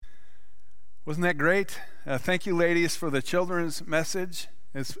Wasn't that great? Thank you, ladies, for the children's message.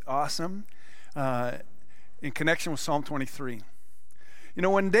 It's awesome. In connection with Psalm 23. You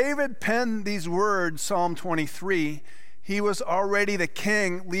know, when David penned these words, Psalm 23, he was already the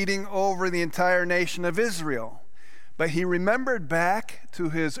king leading over the entire nation of Israel. But he remembered back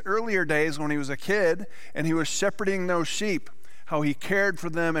to his earlier days when he was a kid and he was shepherding those sheep, how he cared for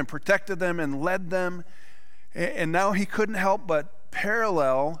them and protected them and led them. And now he couldn't help but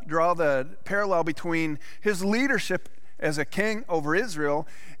draw the parallel between his leadership as a king over Israel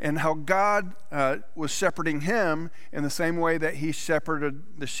and how God was shepherding him in the same way that he shepherded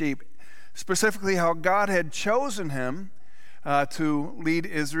the sheep. Specifically, how God had chosen him to lead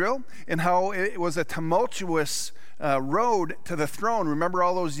Israel and how it was a tumultuous road to the throne. Remember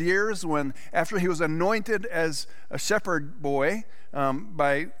all those years when, after he was anointed as a shepherd boy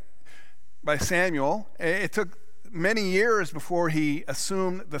by Samuel, it took many years before he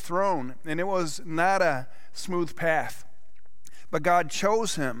assumed the throne, and it was not a smooth path. But God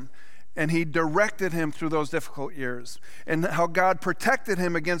chose him, and he directed him through those difficult years, and how God protected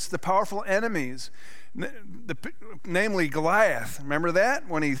him against the powerful enemies, namely Goliath. Remember that?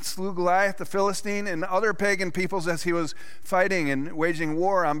 When he slew Goliath, the Philistine, and other pagan peoples as he was fighting and waging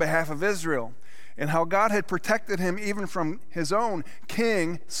war on behalf of Israel. And how God had protected him even from his own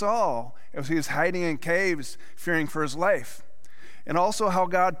king, Saul, as he was hiding in caves, fearing for his life. And also how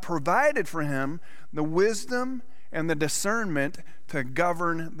God provided for him the wisdom and the discernment to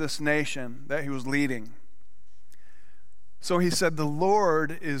govern this nation that he was leading. So he said, "The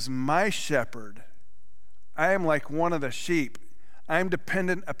Lord is my shepherd. I am like one of the sheep. I am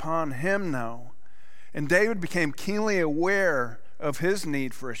dependent upon him now." And David became keenly aware of his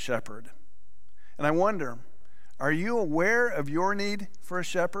need for a shepherd. And I wonder, are you aware of your need for a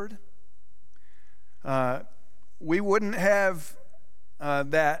shepherd? We wouldn't have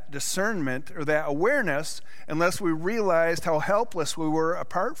that discernment or that awareness unless we realized how helpless we were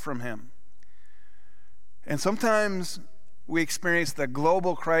apart from him. And sometimes we experience the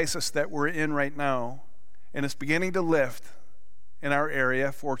global crisis that we're in right now, and it's beginning to lift in our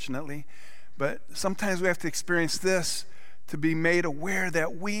area, fortunately. But sometimes we have to experience this to be made aware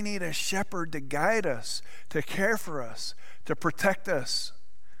that we need a shepherd to guide us, to care for us, to protect us,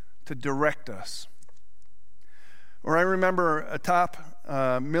 to direct us. Or I remember a top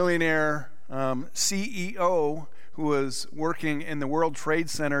millionaire CEO who was working in the World Trade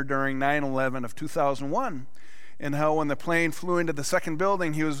Center during 9/11 of 2001, and how when the plane flew into the second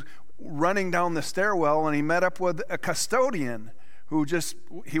building, he was running down the stairwell and he met up with a custodian who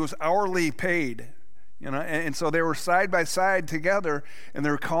he was hourly paid. And so they were side by side together, and they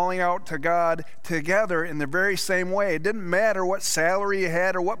were calling out to God together in the very same way. It didn't matter what salary you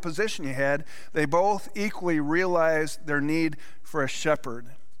had or what position you had. They both equally realized their need for a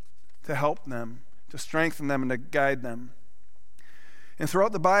shepherd to help them, to strengthen them, and to guide them. And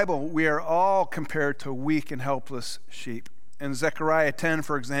throughout the Bible, we are all compared to weak and helpless sheep. In Zechariah 10,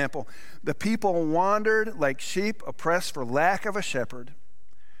 for example, the people wandered like sheep oppressed for lack of a shepherd.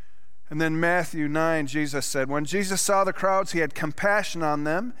 And then Matthew 9, Jesus said, when Jesus saw the crowds, he had compassion on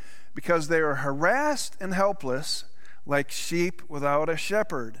them because they were harassed and helpless like sheep without a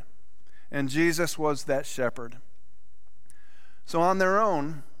shepherd. And Jesus was that shepherd. So on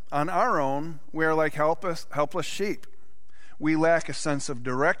our own, we are like helpless sheep. We lack a sense of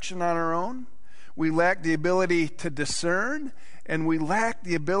direction on our own. We lack the ability to discern, and we lack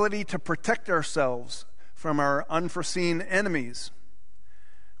the ability to protect ourselves from our unforeseen enemies.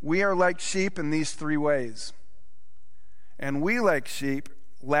 We are like sheep in these three ways. And we, like sheep,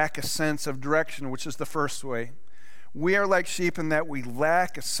 lack a sense of direction, which is the first way. We are like sheep in that we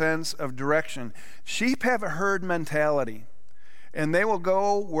lack a sense of direction. Sheep have a herd mentality, and they will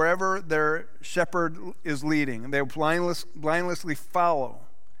go wherever their shepherd is leading. They will blindlessly follow,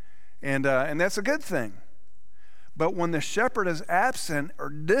 and that's a good thing. But when the shepherd is absent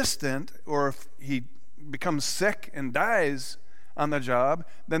or distant, or if he becomes sick and dies on the job,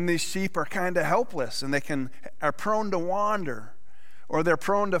 then these sheep are kind of helpless, and they are prone to wander, or they're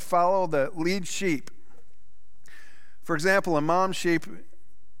prone to follow the lead sheep. For example, a mom sheep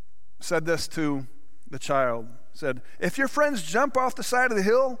said this to the child, said, "If your friends jump off the side of the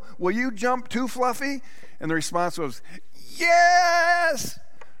hill, will you jump too, Fluffy?" And the response was, "Yes!"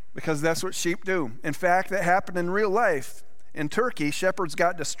 Because that's what sheep do. In fact, that happened in real life. In Turkey, shepherds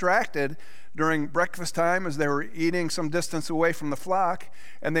got distracted during breakfast time as they were eating some distance away from the flock,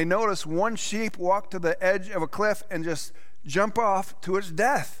 and they noticed one sheep walk to the edge of a cliff and just jump off to its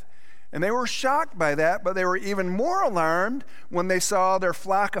death. And they were shocked by that, but they were even more alarmed when they saw their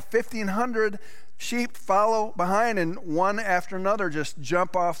flock of 1,500 sheep follow behind and one after another just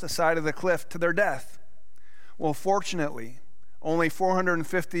jump off the side of the cliff to their death. Well, fortunately, only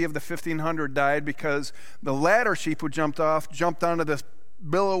 450 of the 1,500 died because the latter sheep who jumped off jumped onto this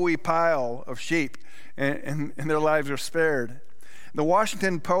billowy pile of sheep, and their lives were spared. The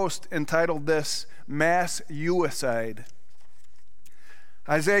Washington Post entitled this mass suicide.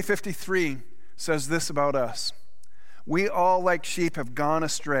 Isaiah 53 says this about us: "We all like sheep have gone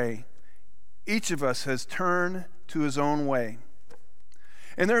astray. Each of us has turned to his own way."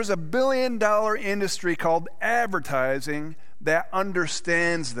 And there's a $1 billion industry called advertising that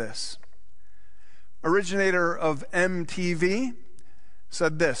understands this. Originator of MTV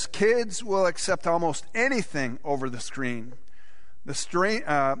said this: "Kids will accept almost anything over the screen.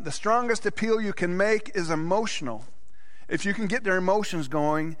 The strongest appeal you can make is emotional. If you can get their emotions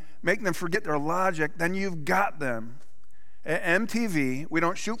going, make them forget their logic, then you've got them. At MTV, we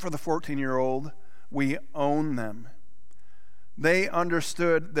don't shoot for the 14-year-old, we own them." They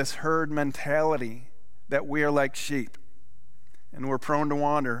understood this herd mentality, that we are like sheep and we're prone to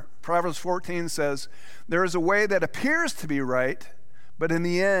wander. Proverbs 14 says, "There is a way that appears to be right, but in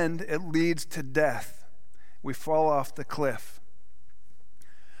the end it leads to death." We fall off the cliff.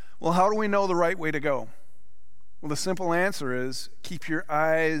 Well, how do we know the right way to go? Well, the simple answer is keep your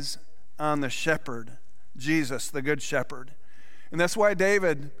eyes on the shepherd, Jesus, the good shepherd. And that's why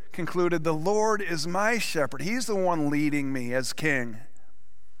David concluded, "The Lord is my shepherd. He's the one leading me as king."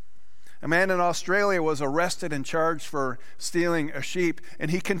 A man in Australia was arrested and charged for stealing a sheep,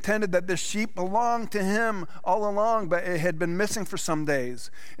 and he contended that this sheep belonged to him all along, but it had been missing for some days.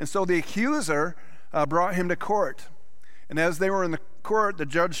 And so the accuser brought him to court. And as they were in the court, the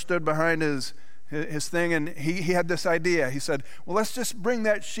judge stood behind his thing, and he had this idea. He said, "Well, let's just bring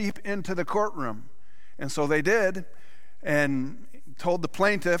that sheep into the courtroom." And so they did, and told the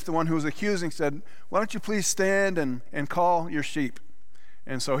plaintiff, the one who was accusing, said, "Why don't you please stand and call your sheep?"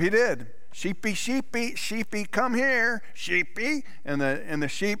 And so he did. "Sheepy, sheepy, sheepy, come here, sheepy." And the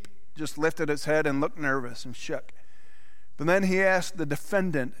sheep just lifted its head and looked nervous and shook. But then he asked the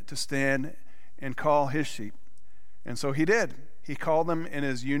defendant to stand and call his sheep. And so he did. He called them in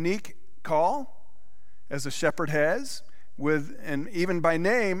his unique call, as a shepherd has, and even by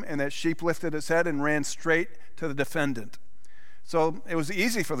name, and that sheep lifted its head and ran straight to the defendant. So it was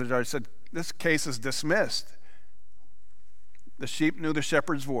easy for the judge. Said, "This case is dismissed." The sheep knew the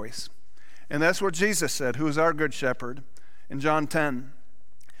shepherd's voice. And that's what Jesus said, who is our good shepherd, in John 10.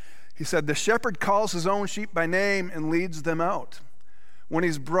 He said, "The shepherd calls his own sheep by name and leads them out. When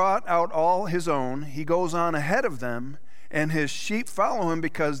he's brought out all his own, he goes on ahead of them, and his sheep follow him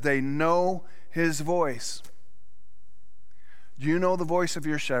because they know his voice." Do you know the voice of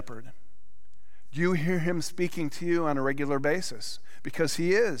your shepherd? Do you hear him speaking to you on a regular basis? Because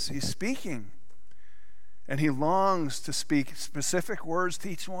he is. He's speaking. And he longs to speak specific words to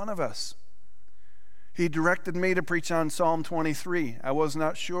each one of us. He directed me to preach on Psalm 23. I was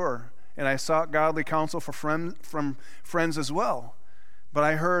not sure, and I sought godly counsel from friends as well. But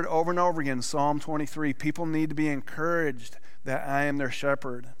I heard over and over again, Psalm 23, people need to be encouraged that I am their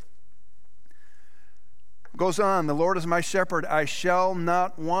shepherd. Goes on, "The Lord is my shepherd, I shall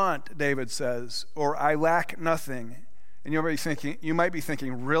not want," David says, or "I lack nothing." And you might be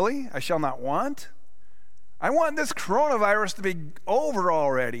thinking, really? I shall not want? I want this coronavirus to be over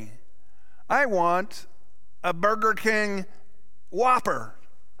already. I want a Burger King Whopper.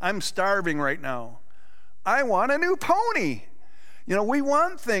 I'm starving right now. I want a new pony. We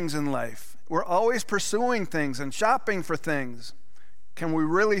want things in life. We're always pursuing things and shopping for things. Can we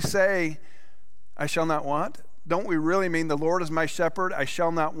really say, "I shall not want"? Don't we really mean the Lord is my shepherd, I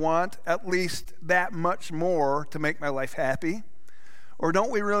shall not want at least that much more to make my life happy? Or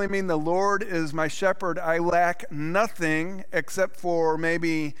don't we really mean the Lord is my shepherd, I lack nothing except for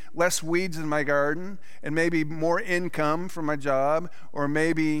maybe less weeds in my garden and maybe more income from my job, or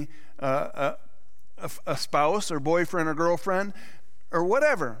maybe a spouse or boyfriend or girlfriend or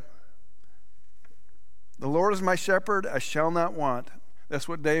whatever? The Lord is my shepherd, I shall not want. That's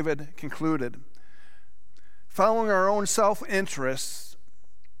what David concluded. Following our own self-interests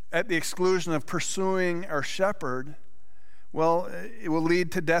at the exclusion of pursuing our shepherd, well, it will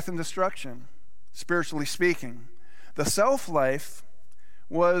lead to death and destruction, spiritually speaking. The self-life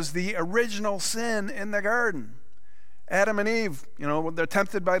was the original sin in the garden. Adam and Eve, they're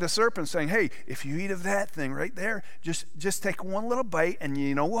tempted by the serpent saying, "Hey, if you eat of that thing right there, just take one little bite, and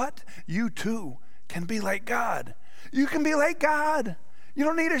you know what? You too can be like God. You can be like God. You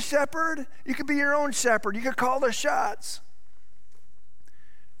don't need a shepherd. You could be your own shepherd. You could call the shots."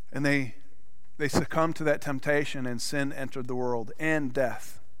 And they succumbed to that temptation, and sin entered the world, and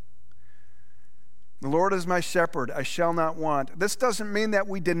death. The Lord is my shepherd, I shall not want. This doesn't mean that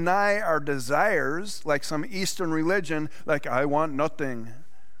we deny our desires, like some Eastern religion, like I want nothing.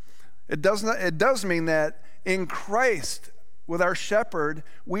 It does mean that in Christ, with our shepherd,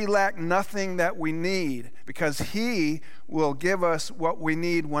 we lack nothing that we need, because he will give us what we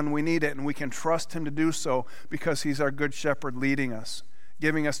need when we need it, and we can trust him to do so because he's our good shepherd leading us,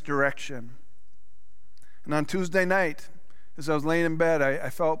 giving us direction. And on Tuesday night, as I was laying in bed, I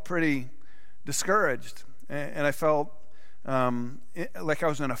felt pretty discouraged, and I felt like I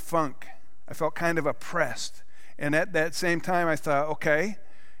was in a funk. I felt kind of oppressed. And at that same time, I thought, okay,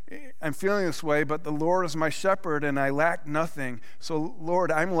 I'm feeling this way, but the Lord is my shepherd, and I lack nothing. So,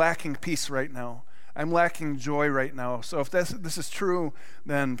 Lord, I'm lacking peace right now. I'm lacking joy right now. So if this is true,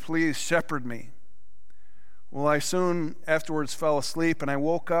 then please shepherd me. Well, I soon afterwards fell asleep, and I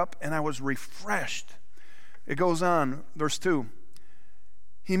woke up, and I was refreshed. It goes on, verse 2.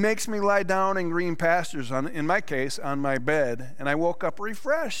 He makes me lie down in green pastures, in my case, on my bed, and I woke up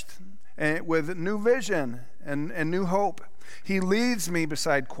refreshed and with new vision and new hope. He leads me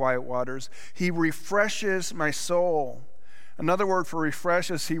beside quiet waters. He refreshes my soul. Another word for refresh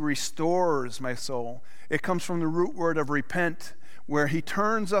is he restores my soul. It comes from the root word of repent, where he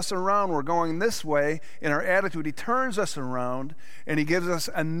turns us around. We're going this way in our attitude. He turns us around, and he gives us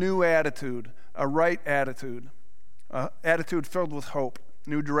a new attitude, a right attitude, an attitude filled with hope,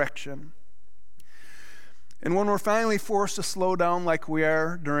 new direction. And when we're finally forced to slow down like we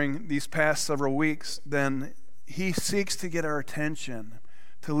are during these past several weeks, then he seeks to get our attention,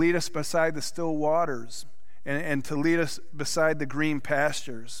 to lead us beside the still waters, and to lead us beside the green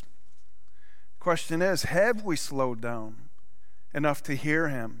pastures. Question is, have we slowed down enough to hear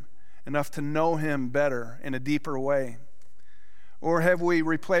him, enough to know him better in a deeper way? Or have we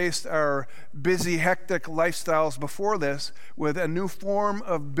replaced our busy, hectic lifestyles before this with a new form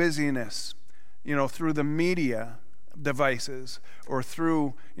of busyness, through the media devices, or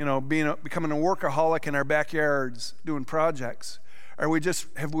through, becoming a workaholic in our backyards doing projects?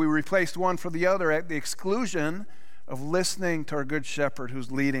 Have we replaced one for the other at the exclusion of listening to our good shepherd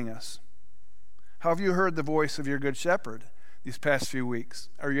who's leading us? How have you heard the voice of your good shepherd these past few weeks?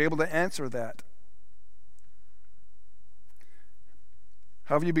 Are you able to answer that?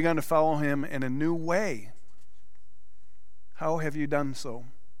 How have you begun to follow him in a new way? How have you done so?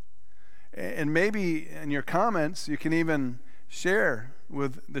 And maybe in your comments, you can even share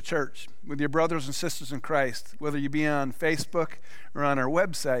with the church, with your brothers and sisters in Christ. Whether you be on Facebook or on our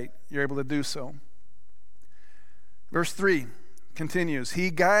website, you're able to do so. Verse 3 continues, he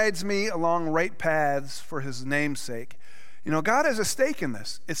guides me along right paths for his name's sake. God has a stake in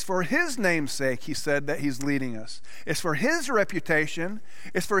this. It's for his name's sake, he said, that he's leading us. It's for his reputation.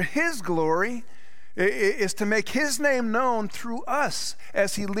 It's for his glory. It's to make his name known through us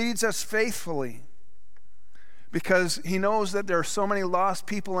as he leads us faithfully. Because he knows that there are so many lost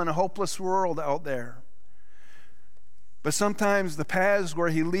people in a hopeless world out there. But sometimes the paths where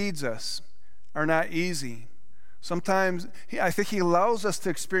he leads us are not easy. Sometimes I think he allows us to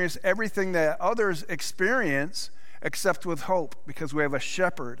experience everything that others experience, except with hope, because we have a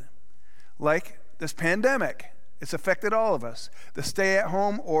shepherd. Like this pandemic, it's affected all of us. The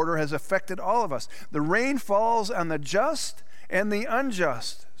stay-at-home order has affected all of us. The rain falls on the just and the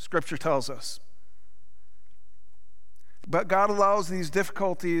unjust, Scripture tells us. But God allows these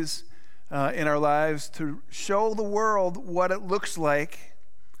difficulties in our lives to show the world what it looks like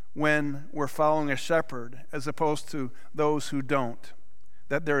when we're following a shepherd, as opposed to those who don't,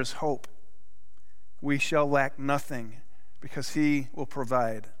 that there is hope. We shall lack nothing because he will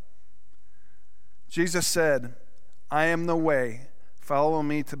provide. Jesus said, I am the way. Follow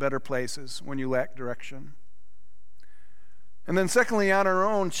me to better places when you lack direction. And then secondly, on our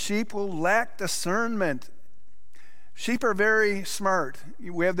own, sheep will lack discernment. Sheep are very smart.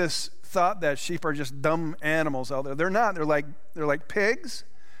 We have this thought that sheep are just dumb animals out there. They're not. They're like pigs,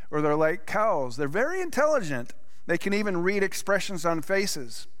 or they're like cows. They're very intelligent. They can even read expressions on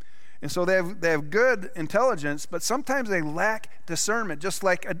faces. And so they have good intelligence, but sometimes they lack discernment, just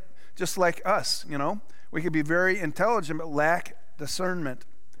like us, We could be very intelligent, but lack discernment.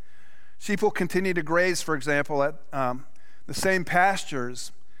 Sheep will continue to graze, for example, at the same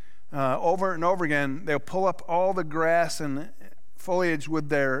pastures over and over again. They'll pull up all the grass and foliage with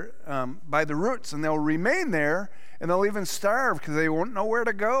by the roots, and they'll remain there, and they'll even starve because they won't know where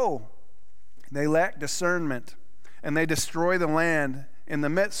to go. They lack discernment, and they destroy the land in the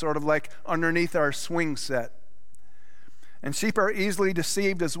midst, sort of like underneath our swing set. And sheep are easily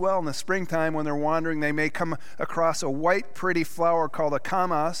deceived as well. In the springtime, when they're wandering, they may come across a white, pretty flower called a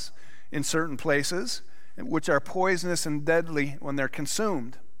camas in certain places, which are poisonous and deadly when they're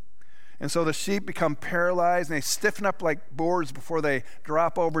consumed. And so the sheep become paralyzed and they stiffen up like boards before they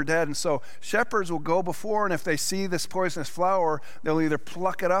drop over dead. And so shepherds will go before, and if they see this poisonous flower, they'll either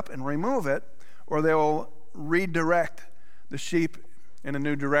pluck it up and remove it, or they will redirect the sheep in a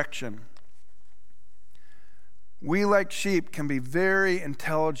new direction. We, like sheep, can be very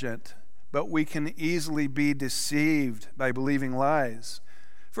intelligent, but we can easily be deceived by believing lies.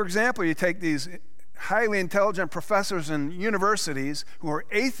 For example, you take these highly intelligent professors in universities who are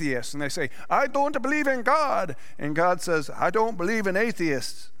atheists, and they say, I don't believe in God. And God says, I don't believe in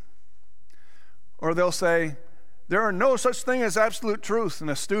atheists. Or they'll say, there are no such thing as absolute truth.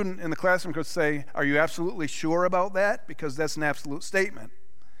 And a student in the classroom could say, are you absolutely sure about that? Because that's an absolute statement.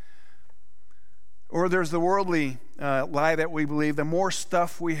 Or there's the worldly lie that we believe, the more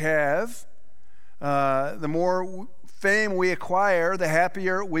stuff we have, the more fame we acquire, the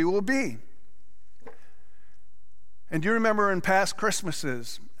happier we will be. And do you remember in past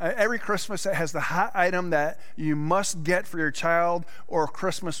Christmases, every Christmas it has the hot item that you must get for your child, or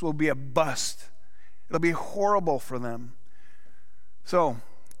Christmas will be a bust. It'll be horrible for them. So,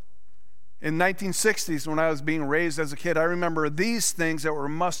 in 1960s, when I was being raised as a kid, I remember these things that were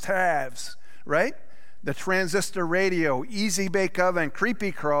must-haves, right? The transistor radio, easy bake oven,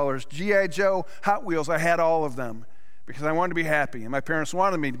 creepy crawlers, G.I. Joe, Hot Wheels. I had all of them because I wanted to be happy, and my parents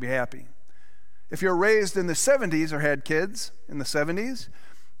wanted me to be happy. If you're raised in the 70s or had kids in the 70s,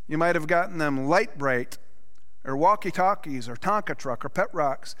 you might have gotten them Light Bright or walkie-talkies or Tonka truck or Pet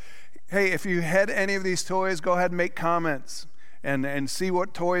Rocks. Hey, if you had any of these toys, go ahead and make comments and see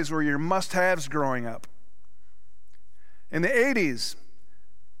what toys were your must-haves growing up. In the 80s,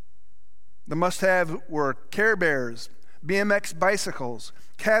 the must-have were Care Bears, BMX bicycles,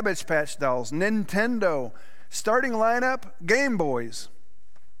 Cabbage Patch dolls, Nintendo, starting lineup, Game Boys.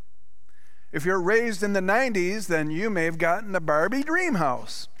 If you're raised in the 90s, then you may have gotten a Barbie Dream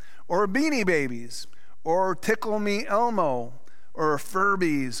House, or Beanie Babies, or Tickle Me Elmo, or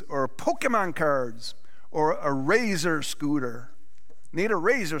Furbies, or Pokemon cards, or a Razor scooter. Need a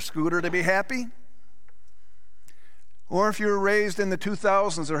Razor scooter to be happy? Or if you were raised in the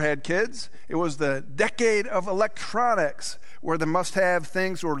 2000s or had kids, it was the decade of electronics, where the must-have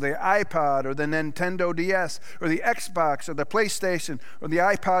things were the iPod or the Nintendo DS or the Xbox or the PlayStation or the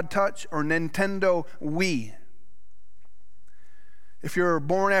iPod Touch or Nintendo Wii. If you were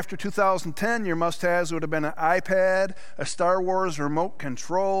born after 2010, your must-haves would have been an iPad, a Star Wars remote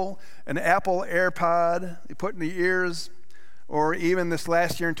control, an Apple AirPod you put in the ears, or even this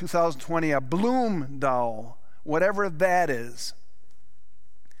last year in 2020, a Bloom doll, whatever that is.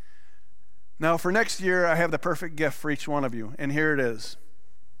 Now, for next year, I have the perfect gift for each one of you, and here it is.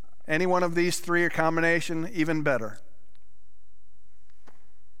 Any one of these three or combination, even better.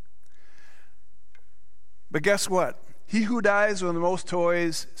 But guess what? He who dies with the most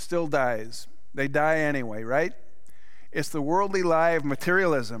toys still dies. They die anyway, right? It's the worldly lie of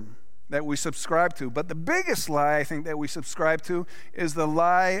materialism that we subscribe to. But the biggest lie, I think, that we subscribe to is the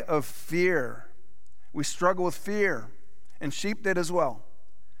lie of fear. We struggle with fear, and sheep did as well.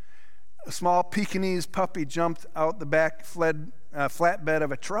 A small Pekingese puppy jumped out the back flatbed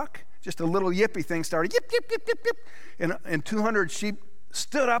of a truck. Just a little yippy thing started yip, yip, yip, yip, yip. And 200 sheep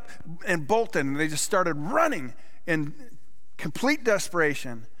stood up and bolted, and they just started running in complete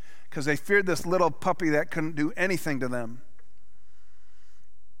desperation because they feared this little puppy that couldn't do anything to them.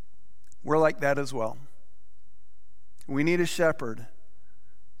 We're like that as well. We need a shepherd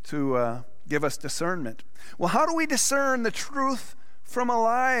to give us discernment. Well, how do we discern the truth from a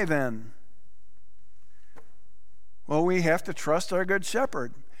lie then? Well, we have to trust our good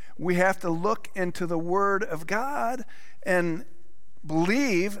shepherd. We have to look into the Word of God and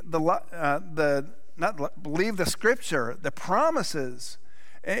believe believe the Scripture, the promises,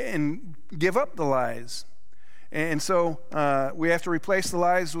 and give up the lies. And so we have to replace the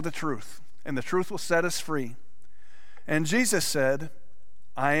lies with the truth, and the truth will set us free. And Jesus said,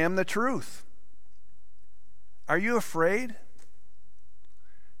 I am the truth. Are you afraid?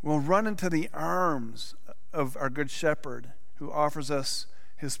 We'll run into the arms of our good shepherd who offers us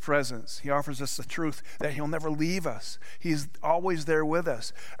his presence. He offers us the truth that he'll never leave us. He's always there with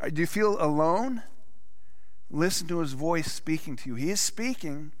us. Do you feel alone? Listen to his voice speaking to you. He is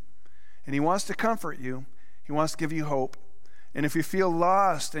speaking, and he wants to comfort you. He wants to give you hope. And if you feel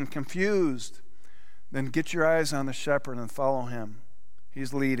lost and confused, then get your eyes on the shepherd and follow him.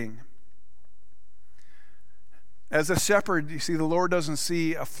 He's leading. As a shepherd, you see, the Lord doesn't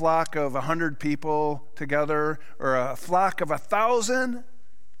see a flock of 100 people together or a flock of 1,000.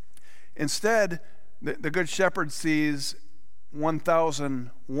 Instead, the good shepherd sees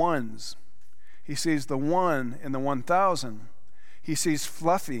 1,000 ones. He sees the one in the 1,000. He sees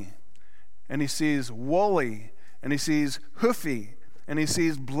Fluffy, and he sees woolly, and he sees hoofy, and he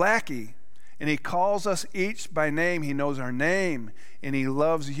sees blacky, and he calls us each by name. He knows our name, and he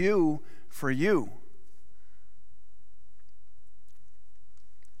loves you for you.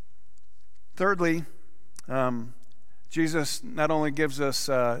 Thirdly, Jesus not only gives us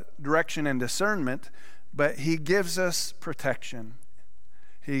direction and discernment, but he gives us protection.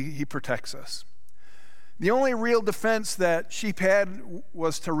 He protects us. The only real defense that sheep had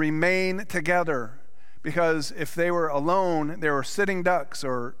was to remain together, because if they were alone, they were sitting ducks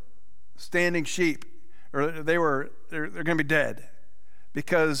or standing sheep, or they're going to be dead,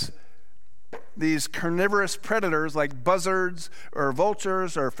 because these carnivorous predators like buzzards or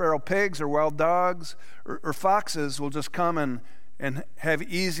vultures or feral pigs or wild dogs or foxes will just come and have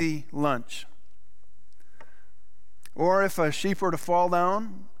easy lunch. Or if a sheep were to fall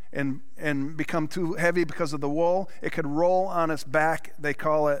down and become too heavy because of the wool, it could roll on its back. They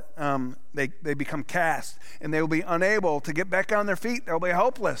call it, they become cast, and they will be unable to get back on their feet. They'll be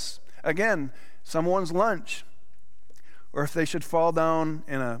helpless. Again, someone's lunch. Or if they should fall down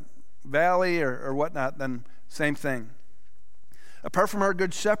in a valley or whatnot, then same thing. Apart from our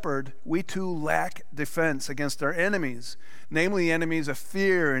good shepherd, we too lack defense against our enemies, namely the enemies of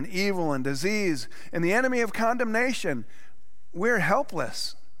fear and evil and disease, and the enemy of condemnation. We're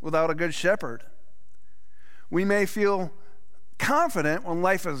helpless without a good shepherd. We may feel confident when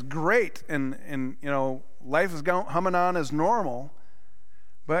life is great and life is humming on as normal,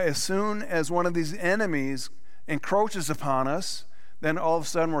 but as soon as one of these enemies encroaches upon us, then all of a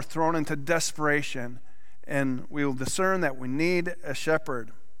sudden we're thrown into desperation, and we will discern that we need a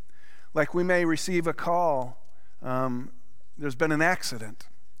shepherd. Like we may receive a call, there's been an accident.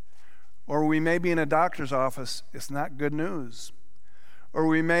 Or we may be in a doctor's office, it's not good news. Or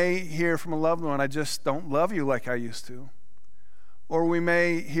we may hear from a loved one, I just don't love you like I used to. Or we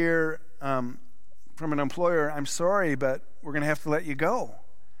may hear from an employer, I'm sorry, but we're going to have to let you go.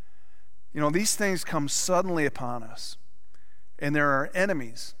 These things come suddenly upon us. And there are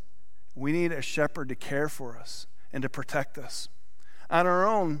enemies. We need a shepherd to care for us and to protect us. On our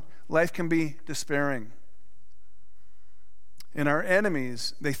own, life can be despairing. And our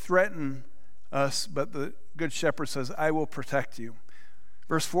enemies, they threaten us, but the good shepherd says, I will protect you.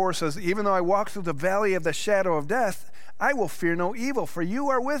 Verse 4 says, even though I walk through the valley of the shadow of death, I will fear no evil, for you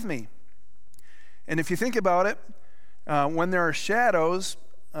are with me. And if you think about it, when there are shadows,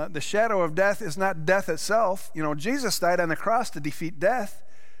 the shadow of death is not death itself. Jesus died on the cross to defeat death.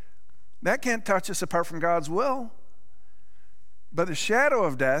 That can't touch us apart from God's will. But the shadow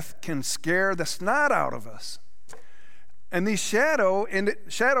of death can scare the snot out of us. And these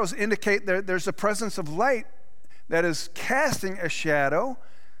shadows indicate that there's a presence of light that is casting a shadow.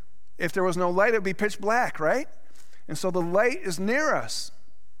 If there was no light, it would be pitch black, right? And so the light is near us.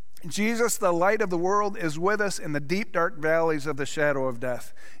 Jesus, the light of the world, is with us in the deep, dark valleys of the shadow of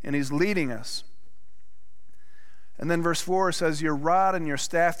death, and he's leading us. And then verse 4 says, your rod and your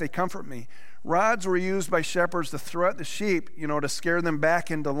staff, they comfort me. Rods were used by shepherds to throw at the sheep, to scare them back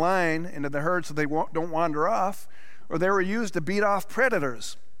into line, into the herd so they don't wander off, or they were used to beat off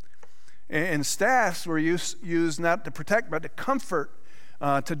predators. And staffs were used not to protect, but to comfort,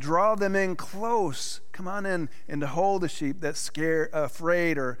 to draw them in close. Come on in, and to hold a sheep that's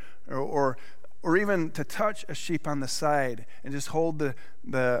afraid, or even to touch a sheep on the side and just hold the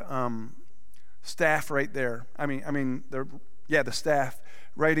staff right there. The staff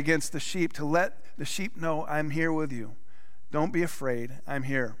right against the sheep to let the sheep know, I'm here with you. Don't be afraid, I'm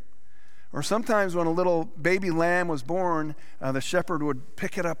here. Or sometimes when a little baby lamb was born, the shepherd would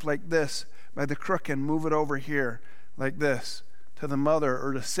pick it up like this by the crook and move it over here like this to the mother,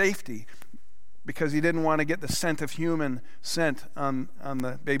 or to safety, because he didn't want to get the scent of human scent on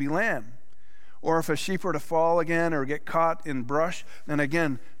the baby lamb. Or if a sheep were to fall again or get caught in brush, then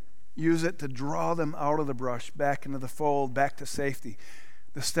again, use it to draw them out of the brush, back into the fold, back to safety.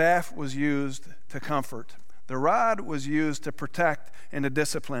 The staff was used to comfort. The rod was used to protect and to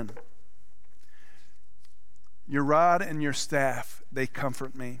discipline. Your rod and your staff, they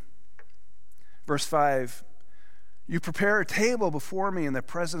comfort me. Verse 5, you prepare a table before me in the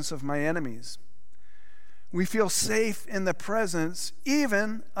presence of my enemies. We feel safe in the presence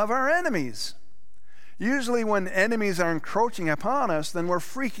even of our enemies. Usually when enemies are encroaching upon us, then we're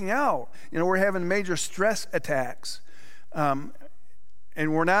freaking out. We're having major stress attacks, and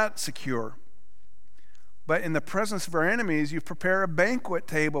we're not secure. But in the presence of our enemies, you prepare a banquet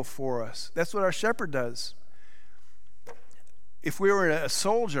table for us. That's what our shepherd does. If we were a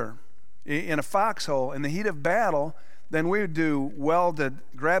soldier in a foxhole in the heat of battle, then we would do well to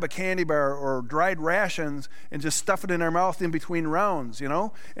grab a candy bar or dried rations and just stuff it in our mouth in between rounds,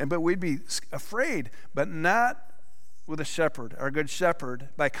 but we'd be afraid. But not with a shepherd. Our good shepherd,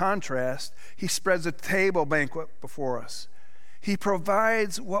 by contrast, he spreads a table banquet before us. He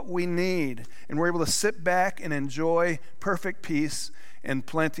provides what we need, and we're able to sit back and enjoy perfect peace and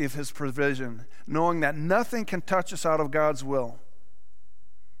plenty of his provision, knowing that nothing can touch us out of God's will.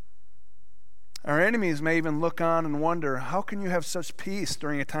 Our enemies may even look on and wonder, how can you have such peace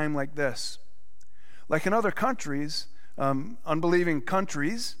during a time like this? Like in other countries, unbelieving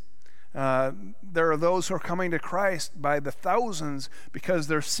countries, there are those who are coming to Christ by the thousands because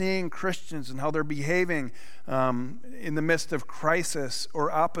they're seeing Christians and how they're behaving in the midst of crisis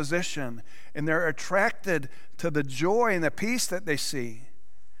or opposition. And they're attracted to the joy and the peace that they see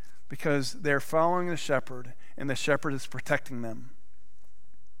because they're following the shepherd, and the shepherd is protecting them.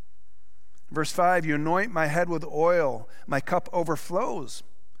 Verse 5, you anoint my head with oil, my cup overflows.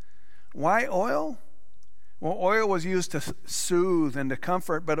 Why oil? Well, oil was used to soothe and to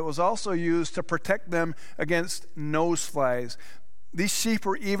comfort, but it was also used to protect them against nose flies. These sheep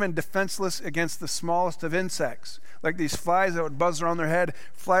were even defenseless against the smallest of insects, like these flies that would buzz around their head,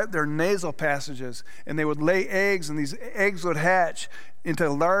 fly up their nasal passages, and they would lay eggs, and these eggs would hatch into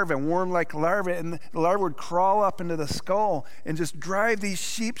larvae, worm-like larvae, and the larvae would crawl up into the skull and just drive these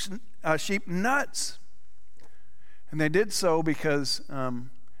sheep nuts. And they did so because,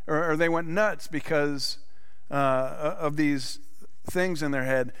 or they went nuts because of these things in their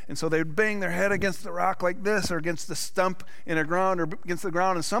head. And so they would bang their head against the rock like this, or against the stump in the ground, or against the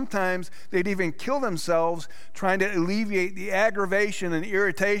ground. And sometimes they'd even kill themselves trying to alleviate the aggravation and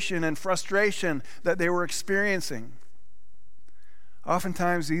irritation and frustration that they were experiencing.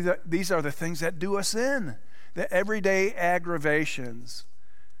 Oftentimes these are the things that do us in. The everyday aggravations,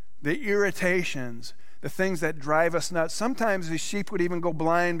 the irritations, the things that drive us nuts. Sometimes these sheep would even go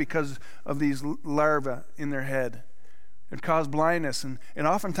blind because of these larvae in their head. It cause blindness. And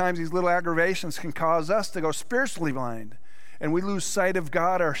oftentimes these little aggravations can cause us to go spiritually blind. And we lose sight of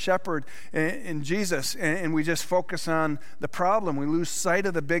God, our shepherd, in Jesus, and we just focus on the problem. We lose sight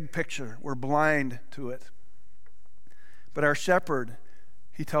of the big picture. We're blind to it. But our shepherd,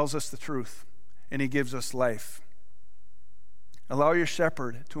 he tells us the truth, and he gives us life. Allow your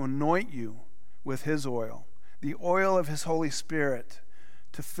shepherd to anoint you with his oil, the oil of his Holy Spirit,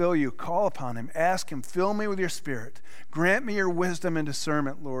 to fill you. Call upon him. Ask him, fill me with your Spirit. Grant me your wisdom and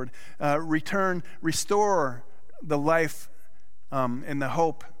discernment, Lord. Restore the life and the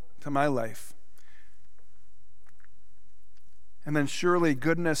hope to my life. And then surely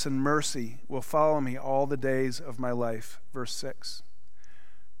goodness and mercy will follow me all the days of my life. Verse 6.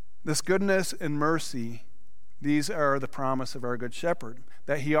 This goodness and mercy, these are the promise of our good shepherd,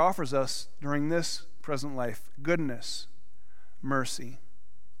 that he offers us during this present life. Goodness, mercy.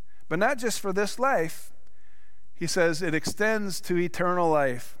 But not just for this life. He says it extends to eternal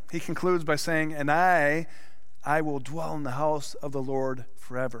life. He concludes by saying, and I will dwell in the house of the Lord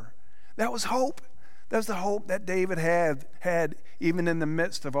forever. That was hope. That was the hope that David had even in the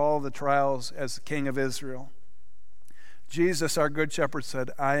midst of all the trials as king of Israel. Jesus, our good shepherd,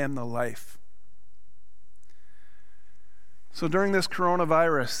 said, I am the life. So during this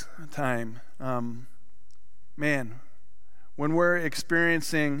coronavirus time, when we're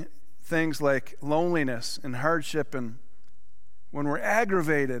experiencing things like loneliness and hardship, and when we're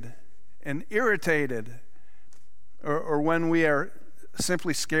aggravated and irritated, or when we are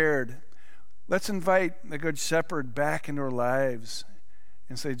simply scared, let's invite the Good Shepherd back into our lives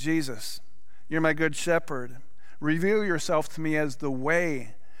and say, Jesus, you're my Good Shepherd. Reveal yourself to me as the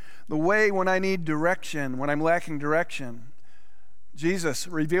way when I need direction, when I'm lacking direction. Jesus,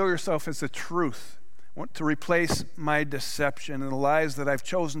 reveal yourself as the truth. I want to replace my deception and the lies that I've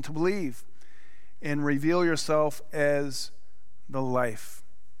chosen to believe, and reveal yourself as the life.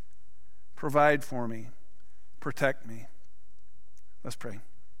 Provide for me. Protect me. Let's pray.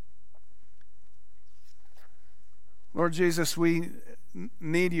 Lord Jesus, we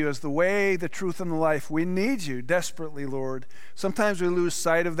need you as the way, the truth, and the life. We need you desperately, Lord. Sometimes we lose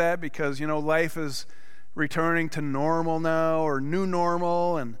sight of that because, life is returning to normal now, or new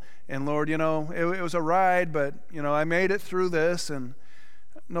normal, and Lord, it was a ride, but, I made it through this, and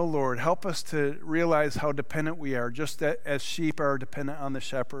no, Lord, help us to realize how dependent we are, just as sheep are dependent on the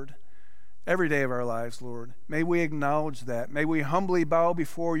shepherd. Every day of our lives, Lord. May we acknowledge that. May we humbly bow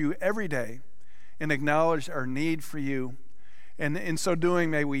before you every day and acknowledge our need for you. And in so doing,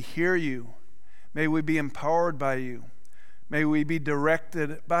 may we hear you. May we be empowered by you. May we be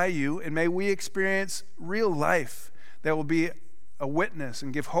directed by you. And may we experience real life that will be a witness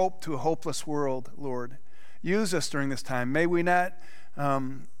and give hope to a hopeless world, Lord. use us during this time. May we not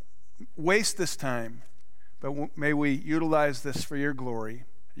waste this time, but may we utilize this for your glory,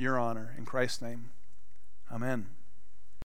 your honor. In Christ's name, amen.